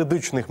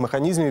юридичних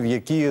механізмів,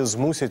 які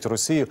змусять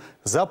Росію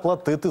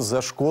заплатити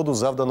за шкоду,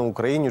 завдану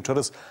Україні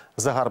через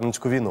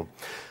загарбницьку війну.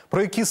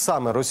 Про які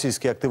саме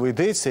російські активи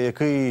йдеться,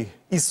 який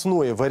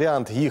існує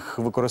варіант їх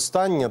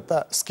використання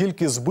та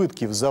скільки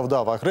збитків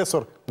завдав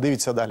агресор,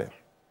 дивіться далі.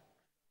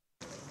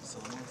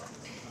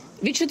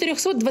 Від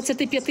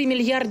 425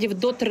 мільярдів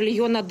до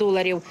трильйона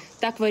доларів.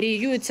 Так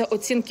варіюються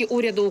оцінки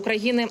уряду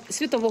України,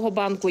 Світового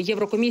банку,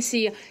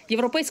 Єврокомісії,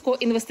 Європейського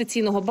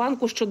інвестиційного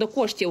банку щодо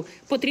коштів,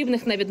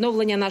 потрібних на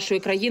відновлення нашої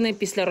країни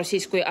після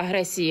російської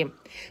агресії.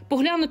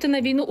 Поглянути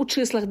на війну у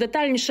числах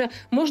детальніше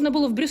можна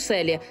було в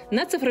Брюсселі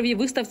на цифровій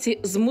виставці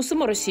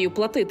 «Змусимо Росію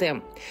платити».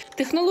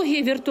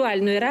 Технологія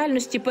віртуальної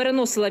реальності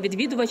переносила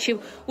відвідувачів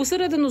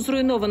усередину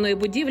зруйнованої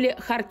будівлі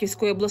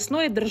Харківської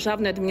обласної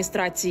державної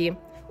адміністрації.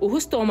 У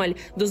Гостомель,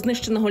 до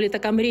знищеного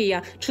літака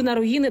 «Мрія» чи на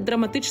руїни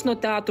драматичного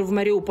театру в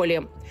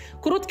Маріуполі.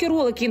 Короткі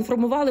ролики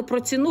інформували про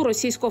ціну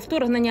російського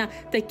вторгнення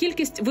та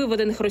кількість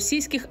виведених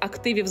російських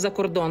активів за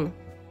кордон.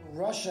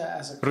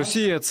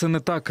 Росія – це не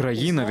та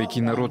країна, в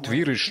якій народ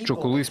вірить, що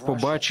колись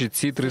побачить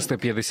ці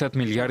 350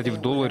 мільярдів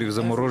доларів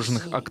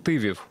заморожених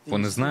активів.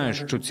 Вони знають,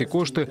 що ці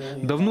кошти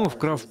давно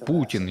вкрав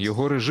Путін,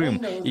 його режим,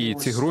 і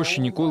ці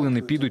гроші ніколи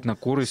не підуть на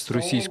користь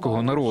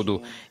російського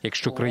народу.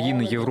 Якщо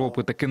країни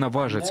Європи таки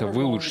наважаться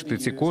вилучити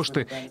ці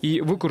кошти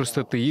і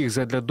використати їх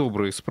задля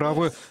доброї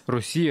справи,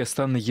 Росія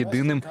стане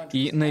єдиним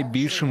і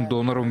найбільшим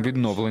донором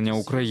відновлення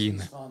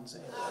України.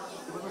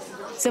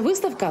 Ця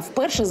виставка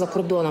вперше за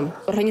кордоном.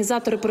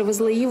 Організатори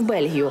привезли її в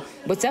Бельгію,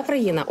 бо ця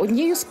країна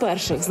однією з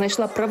перших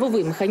знайшла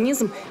правовий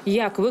механізм,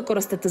 як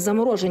використати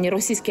заморожені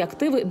російські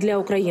активи для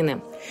України.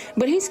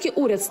 Бельгійський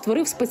уряд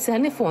створив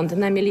спеціальний фонд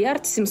на 1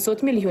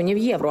 700 000 000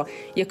 євро,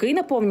 який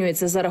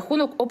наповнюється за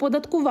рахунок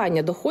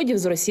оподаткування доходів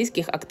з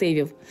російських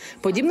активів.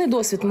 Подібний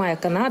досвід має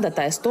Канада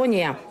та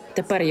Естонія.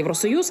 Тепер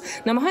Євросоюз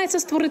намагається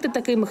створити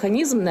такий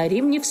механізм на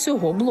рівні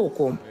всього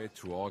блоку.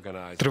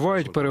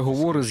 Тривають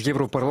переговори з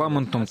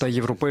Європарламентом та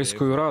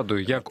Європейською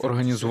Радою, як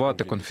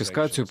організувати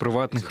конфіскацію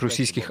приватних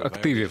російських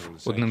активів.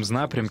 Одним з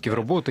напрямків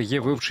роботи є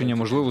вивчення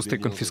можливостей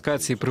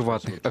конфіскації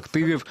приватних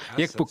активів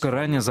як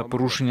покарання за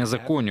порушення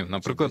законів,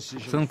 наприклад,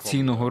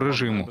 санкційного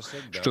режиму.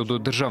 Щодо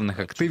державних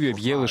активів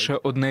є лише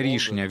одне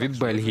рішення від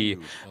Бельгії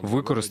 –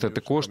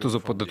 використати кошти з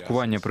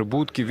оподаткування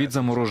прибутків від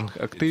заморожених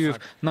активів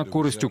на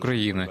користь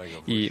України.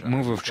 І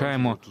ми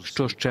вивчаємо,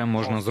 що ще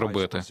можна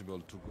зробити.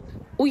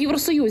 У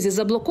Євросоюзі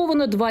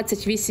заблоковано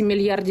 28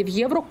 мільярдів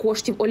євро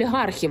коштів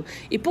олігархів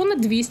і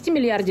понад 200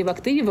 мільярдів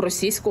активів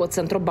російського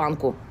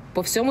центробанку.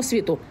 По всьому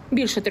світу –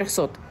 більше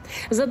 300.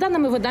 За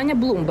даними видання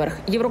Bloomberg,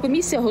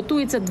 Єврокомісія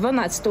готується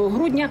 12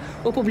 грудня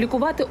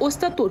опублікувати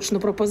остаточну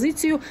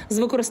пропозицію з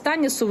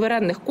використання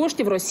суверенних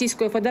коштів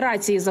Російської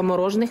Федерації,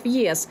 заморожених в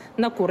ЄС,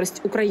 на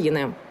користь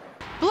України.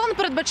 План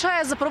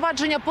передбачає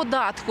запровадження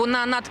податку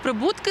на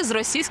надприбутки з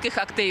російських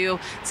активів.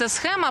 Це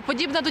схема,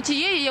 подібна до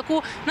тієї,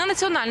 яку на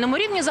національному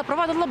рівні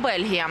запровадила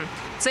Бельгія.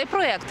 Цей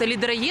проект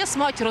лідери ЄС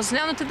мають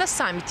розглянути на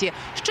саміті,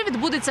 що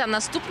відбудеться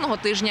наступного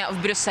тижня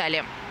в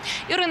Брюсселі.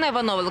 Ірина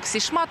Іванова, Олексій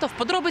Шматов,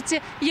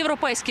 Подробиці,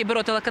 Європейське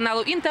бюро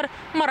телеканалу «Інтер»,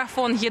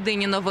 Марафон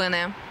 «Єдині новини».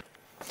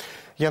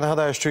 Я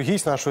нагадаю, що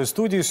гість нашої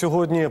студії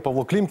сьогодні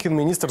Павло Клімкін,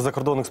 міністр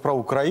закордонних справ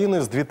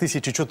України з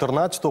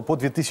 2014 по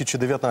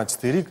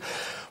 2019 рік.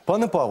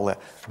 Пане Павле,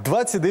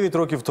 29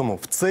 років тому,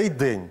 в цей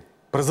день,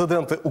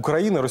 президенти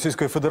України,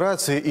 Російської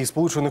Федерації і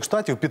Сполучених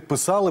Штатів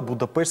підписали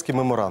Будапештський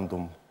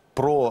меморандум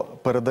про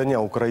передання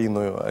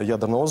Україною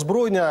ядерного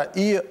озброєння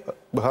і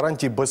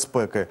гарантії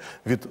безпеки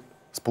від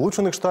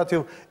Сполучених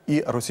Штатів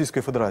і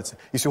Російської Федерації.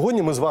 І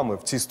сьогодні ми з вами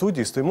в цій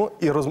студії стоїмо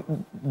і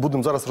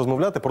будемо зараз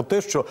розмовляти про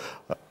те, що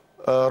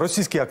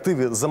російські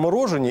активи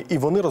заморожені, і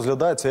вони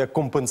розглядаються як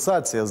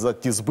компенсація за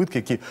ті збитки,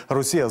 які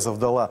Росія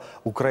завдала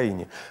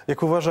Україні.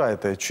 Як ви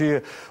вважаєте,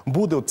 чи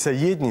буде ця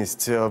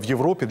єдність в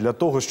Європі для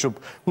того, щоб,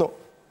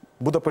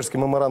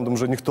 Будапештський меморандум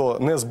вже ніхто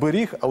не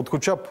зберіг, а от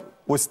хоча б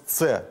ось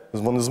це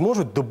вони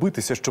зможуть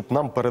добитися, щоб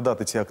нам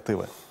передати ці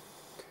активи?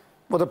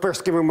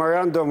 Будапештський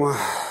меморандум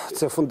 –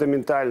 це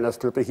фундаментальна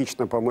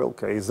стратегічна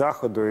помилка і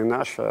Заходу, і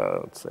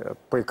наша. Це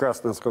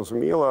прекрасно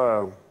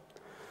зрозуміло.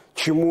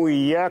 Чому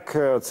і як,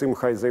 цим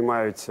хай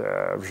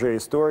займаються вже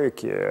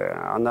історики,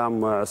 а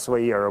нам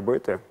своє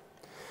робити.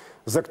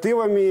 З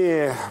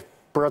активами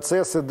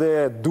процес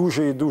іде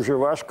дуже і дуже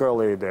важко,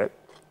 але йде.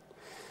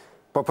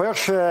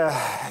 По-перше,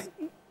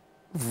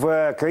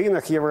 в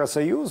країнах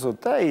Євросоюзу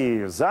та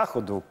і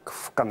Заходу,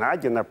 в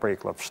Канаді,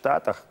 наприклад, в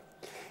Штатах,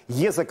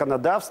 є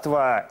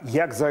законодавство,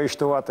 як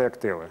заарештувати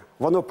активи.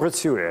 Воно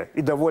працює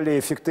і доволі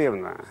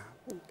ефективно.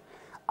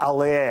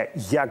 Але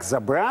як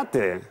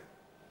забрати –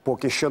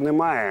 поки що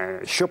немає.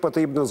 Що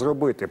потрібно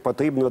зробити?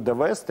 Потрібно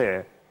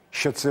довести,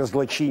 що це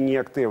злочинні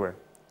активи.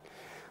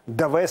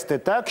 Довести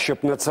так, щоб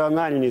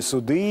національні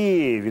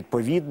суди,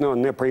 відповідно,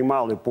 не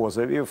приймали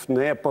позовів,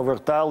 не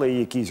повертали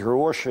якісь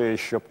гроші,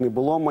 щоб не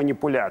було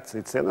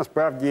маніпуляцій. Це,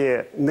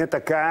 насправді, не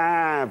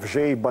така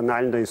вже й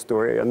банальна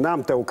історія.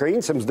 Нам та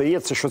українцям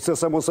здається, що це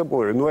само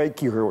собою. Ну, а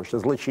які гроші?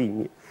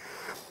 Злочинні.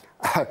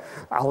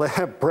 Але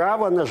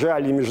право, на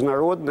жаль, і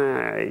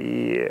міжнародне,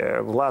 і,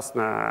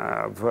 власне,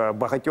 в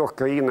багатьох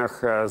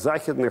країнах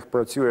західних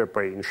працює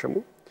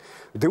по-іншому.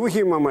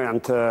 Другий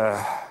момент.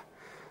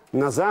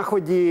 На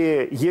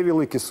Заході є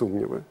великі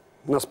сумніви,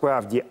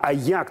 насправді. А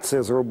як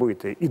це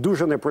зробити? І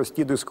дуже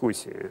непрості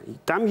дискусії.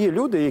 Там є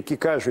люди, які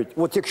кажуть,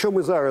 от якщо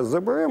ми зараз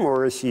заберемо у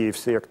Росії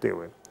всі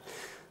активи,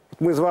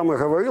 ми з вами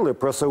говорили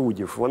про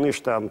саудів, вони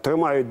ж там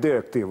тримають де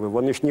активи,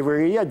 вони ж не в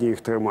Ріяді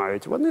їх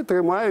тримають, вони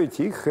тримають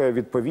їх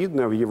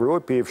відповідно в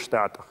Європі і в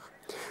Штатах.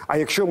 А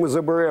якщо ми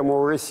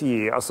заберемо у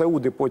Росії, а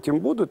сауди потім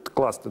будуть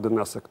класти до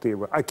нас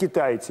активи, а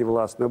китайці,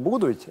 власне,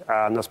 будуть,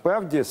 а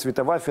насправді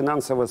світова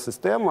фінансова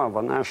система,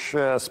 вона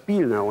ж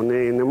спільна, у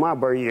неї нема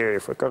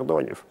бар'єрів і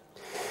кордонів.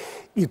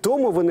 І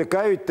тому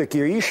виникають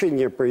такі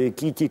рішення, про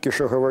які тільки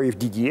що говорив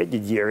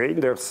Дід'є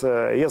Рейндерс.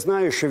 Я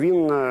знаю, що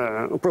він,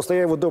 просто я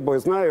його добре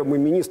знаю, ми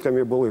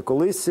міністрами були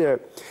колись.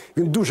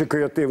 Він дуже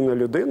креативна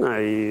людина,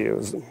 і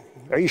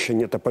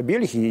рішення-то по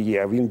Бельгії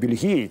є, а він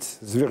бельгієць,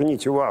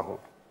 зверніть увагу.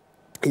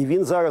 І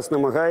він зараз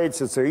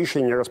намагається це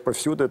рішення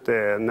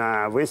розповсюдити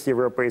на весь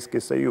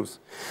Європейський Союз.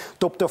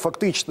 Тобто,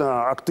 фактично,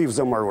 актив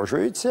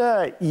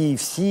заморожується, і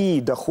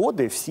всі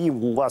доходи, всі,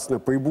 власне,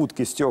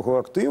 прибутки з цього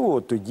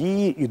активу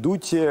тоді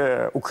йдуть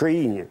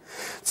Україні.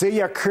 Це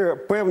як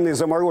певний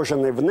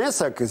заморожений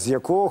внесок, з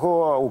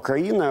якого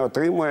Україна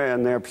отримує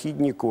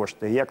необхідні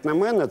кошти. Як на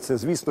мене, це,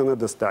 звісно,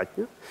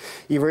 недостатньо.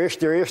 І,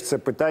 врешті-решт, це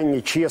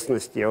питання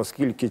чесності,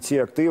 оскільки ці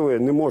активи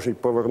не можуть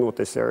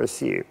повернутися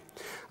Росії.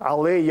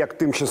 Але як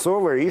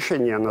тимчасове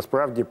рішення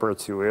насправді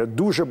працює.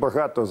 Дуже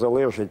багато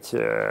залежить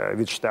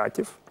від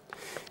Штатів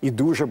і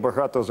дуже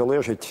багато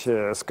залежить,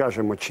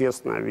 скажімо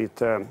чесно, від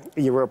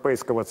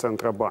Європейського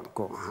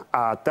Центробанку.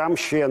 А там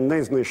ще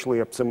не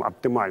знайшли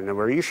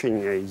оптимального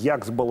рішення,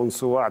 як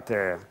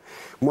збалансувати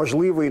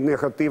можливий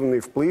негативний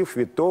вплив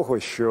від того,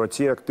 що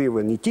ці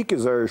активи не тільки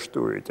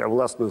заарештують, а,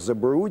 власне,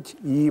 заберуть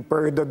і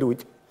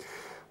передадуть.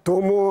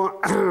 Тому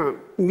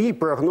мій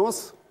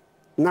прогноз –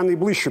 на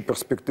найближчу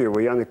перспективу,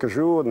 я не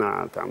кажу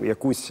на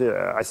якусь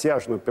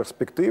осяжну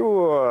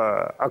перспективу,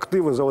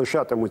 активи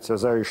залишатимуться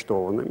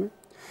заарештованими.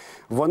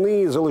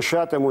 Вони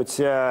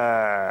залишатимуться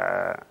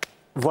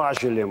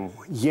важелем,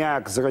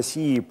 як з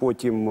Росії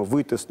потім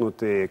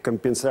витиснути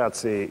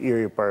компенсації і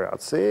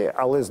репарації,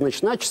 але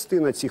значна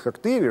частина цих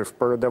активів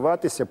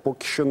передаватися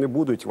поки що не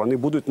будуть, вони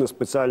будуть на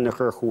спеціальних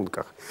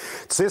рахунках.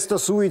 Це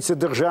стосується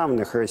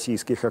державних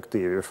російських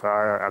активів, а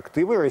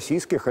активи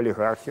російських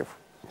олігархів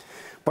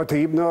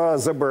потрібно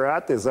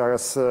забирати.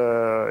 Зараз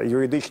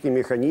юридичні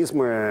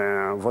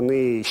механізми,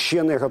 вони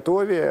ще не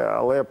готові,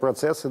 але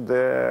процес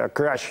іде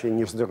краще,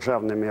 ніж з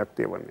державними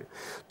активами.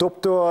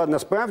 Тобто,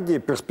 насправді,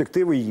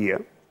 перспективи є.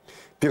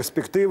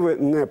 Перспективи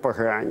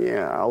непогані,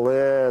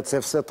 але це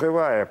все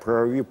триває.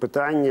 Правові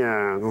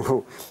питання,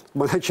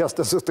 мене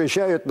часто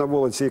зустрічають на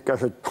вулиці і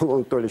кажуть: Павло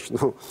Анатолійович, в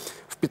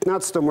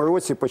 2015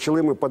 році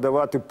почали ми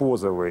подавати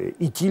позови,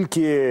 і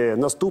тільки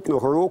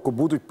наступного року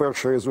будуть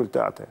перші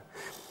результати.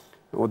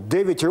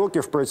 9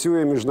 років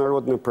працює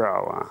міжнародне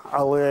право,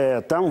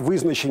 але там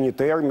визначені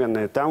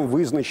терміни, там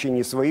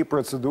визначені свої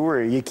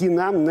процедури, які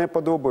нам не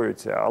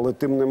подобаються. Але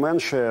тим не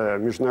менше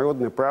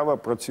міжнародне право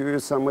працює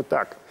саме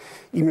так.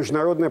 І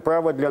міжнародне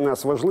право для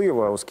нас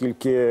важливо,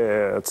 оскільки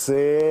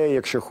це,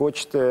 якщо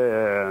хочете,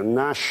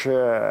 наш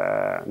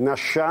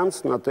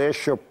шанс на те,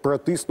 щоб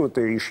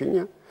протиснути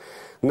рішення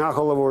на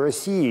голову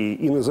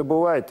Росії. І не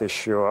забувайте,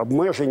 що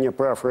обмеження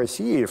прав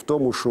Росії в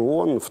тому ж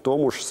ООН, в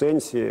тому ж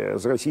сенсі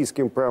з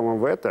російським правом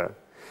вето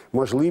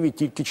можливі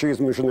тільки через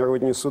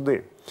міжнародні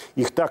суди.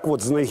 Їх так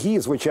з ноги,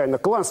 звичайно,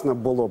 класно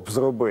було б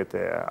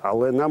зробити,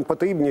 але нам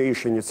потрібні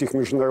рішення цих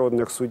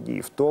міжнародних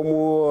судів.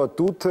 Тому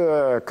тут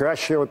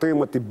краще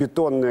отримати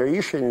бетонне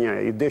рішення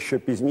і дещо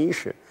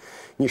пізніше,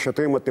 ніж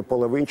отримати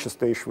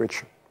половинчасте і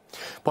швидше.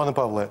 Пане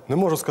Павле, не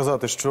можу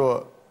сказати,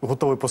 що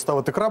готовий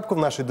поставити крапку в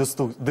нашій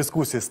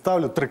дискусії.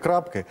 Ставлю 3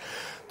 крапки,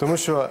 тому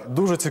що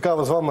дуже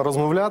цікаво з вами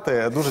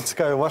розмовляти, дуже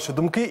цікаві ваші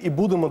думки, і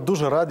будемо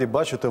дуже раді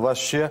бачити вас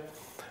ще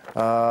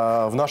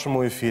в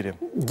нашому ефірі.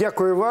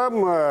 Дякую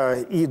вам.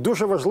 І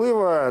дуже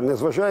важливо,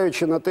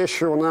 незважаючи на те,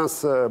 що у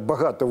нас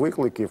багато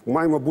викликів,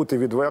 маємо бути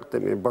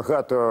відвертими,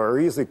 багато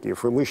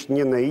ризиків, і ми ж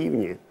не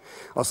наївні,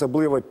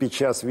 особливо під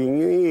час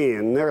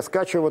війни, не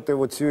розкачувати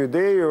оцю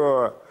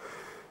ідею,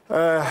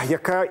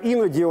 яка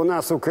іноді у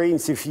нас,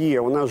 українців, є.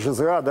 У нас же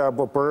зрада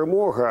або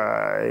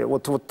перемога,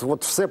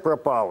 от все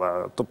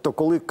пропало. Тобто,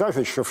 коли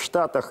кажуть, що в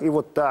Штатах і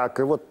от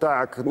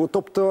так.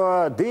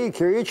 Тобто,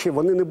 деякі речі,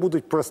 вони не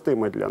будуть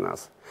простими для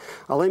нас.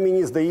 Але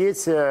мені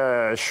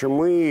здається, що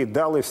ми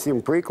дали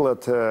всім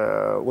приклад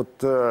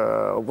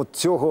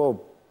цього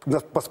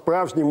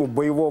по-справжньому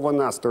бойового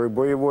настрою,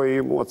 бойової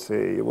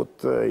емоції.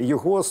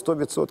 Його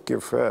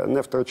 100%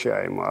 не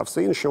втрачаємо, а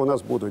все інше у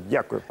нас будуть.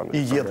 Дякую, пане.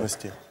 І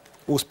єдності.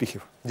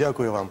 Успіхів.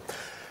 Дякую вам.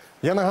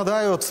 Я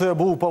нагадаю, це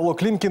був Павло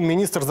Клімкін,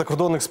 міністр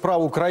закордонних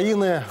справ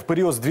України в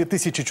період з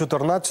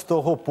 2014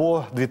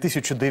 по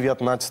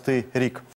 2019 рік.